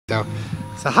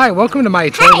So hi, welcome to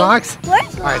Mighty Toy Box.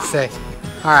 Alright, say.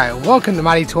 Alright, welcome to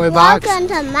Mighty Toy Box. Welcome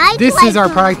to my This toy is our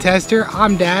box. product tester.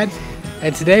 I'm Dad.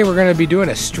 And today we're going to be doing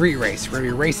a street race. We're going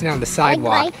to be racing down the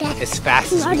sidewalk as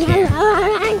fast as we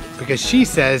can. Because she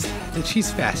says that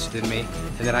she's faster than me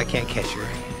and that I can't catch her.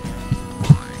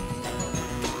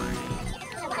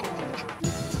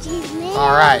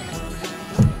 Alright.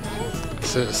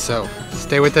 So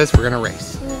stay with us. We're going to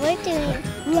race. We're doing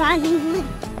running.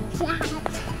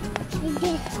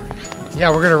 Yeah,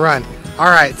 we're going to run.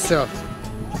 Alright, so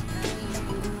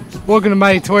welcome to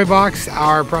Mighty Toy Box.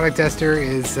 Our product tester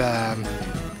is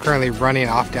currently running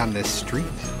off down this street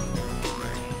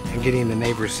and getting the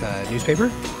neighbor's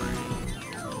newspaper.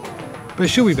 But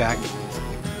she'll be back.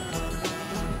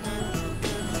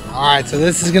 Alright, so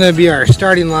this is going to be our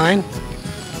starting line.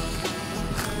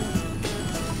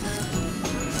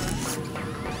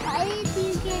 Why did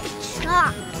you get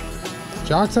chalk?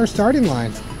 Chalk's our starting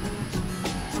line.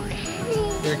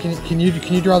 Here, can you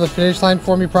draw the finish line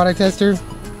for me, product tester?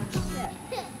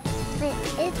 But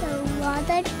it's a lot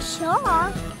of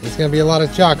chalk. It's going to be a lot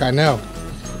of chalk, I know.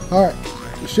 Alright,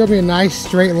 show me a nice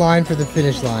straight line for the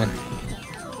finish line.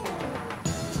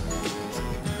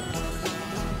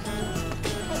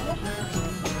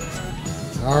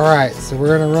 Alright, so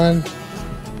we're going to run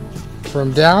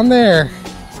from down there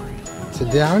to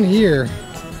down here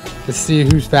to see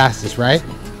who's fastest, right?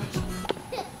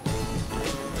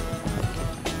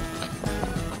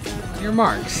 Your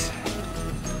marks.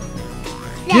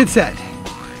 Get set.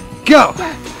 Go!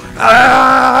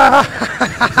 Ah!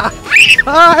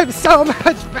 I'm so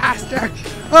much faster!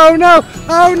 Oh no!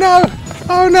 Oh no!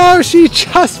 Oh no! She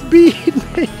just beat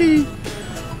me! Okay,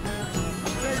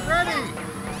 ready?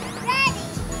 Ready,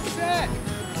 Set!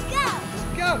 go!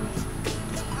 Go!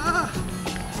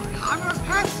 I'm gonna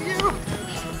pass you!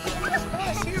 I'm gonna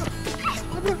pass you!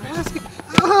 I'm gonna pass you!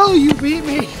 Oh, you beat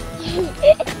me!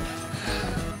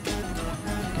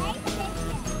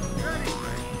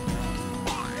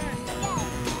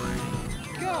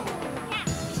 Go!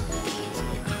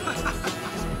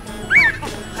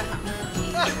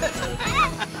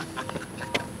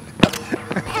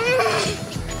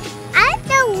 I'm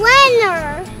the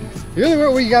winner. You're the one.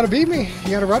 Well, you gotta beat me.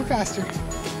 You gotta run faster.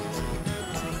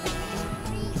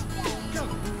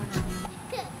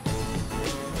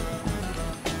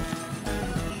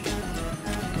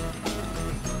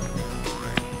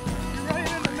 You're running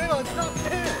in the middle. It's not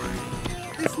fair.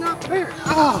 It's not fair.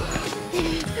 Oh.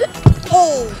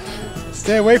 Oh.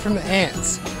 Stay away from the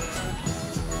ants.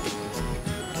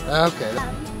 Okay.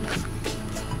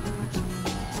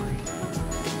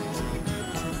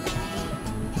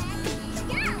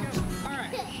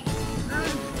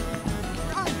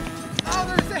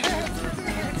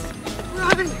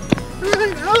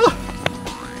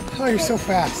 Oh, you're so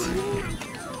fast.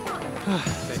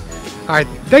 Alright,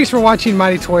 thanks for watching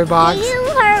Mighty Toy Box. Thank you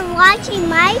for watching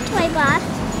my toy box.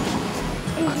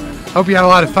 Hope you had a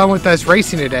lot of fun with us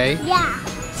racing today. Yeah.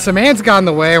 Some ants got in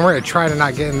the way and we're going to try to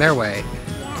not get in their way.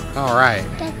 Yeah. Alright.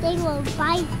 Because they will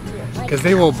bite you. Because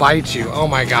they will bite you. Oh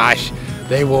my gosh.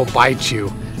 They will bite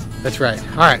you. That's right.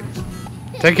 Alright.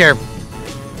 Take care.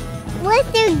 Let's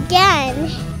do it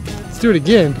again. Let's do it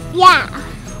again. Yeah.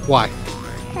 Why?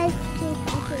 Because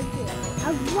people do it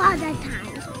a lot of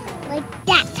times. Like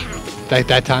that time. Like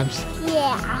that times?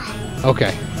 Yeah.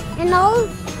 Okay. And all.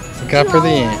 Look out for the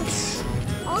ants.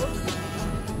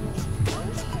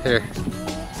 Here.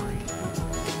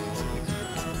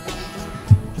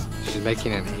 She's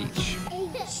making an H.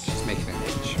 She's making an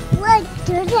H. Let's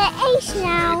do the H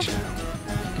now.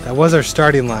 That was our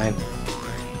starting line,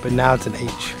 but now it's an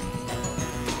H.